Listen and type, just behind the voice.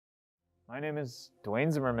My name is Dwayne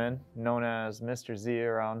Zimmerman, known as Mr. Z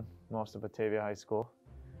around most of Batavia High School.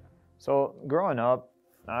 So growing up,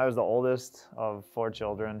 I was the oldest of 4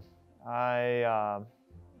 children. I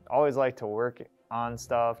always liked to work on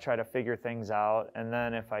stuff, try to figure things out, and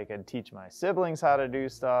then if I could teach my siblings how to do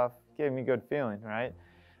stuff, gave me a good feeling, right?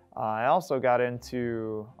 I also got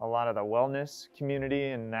into a lot of the wellness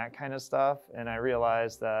community and that kind of stuff, and I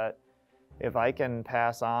realized that if I can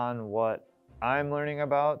pass on what I'm learning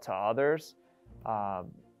about to others,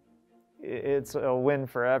 it's a win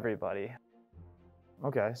for everybody.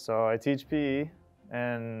 Okay, so I teach PE,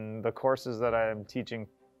 and the courses that I'm teaching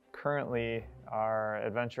currently are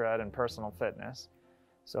adventure ed and personal fitness.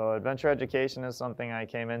 So adventure education is something I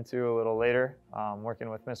came into a little later,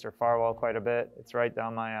 working with Mr. Farwell quite a bit. It's right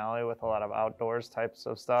down my alley with a lot of outdoors types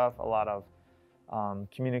of stuff, a lot of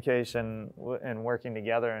communication and working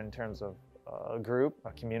together in terms of a group,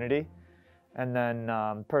 a community. And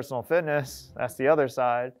then personal fitness, that's the other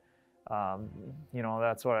side.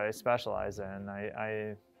 That's what I specialize in.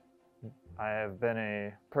 I have been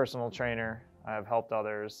a personal trainer. I have helped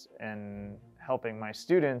others in helping my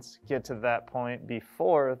students get to that point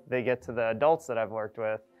before they get to the adults that I've worked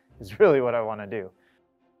with is really what I want to do.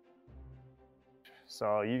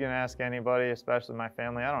 So you can ask anybody, especially my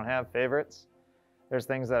family. I don't have favorites. There's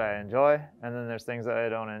things that I enjoy, and then there's things that I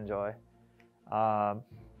don't enjoy.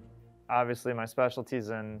 Obviously, my specialty's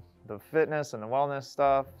in the fitness and the wellness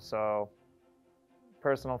stuff, so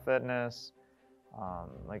personal fitness,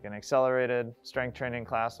 like an accelerated strength training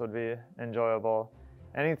class would be enjoyable.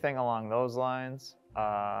 Anything along those lines.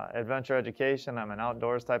 Adventure education, I'm an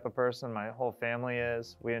outdoors type of person. My whole family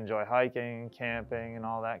is. We enjoy hiking, camping, and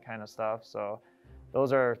all that kind of stuff. So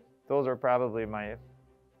those are probably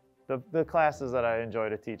the classes that I enjoy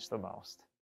to teach the most.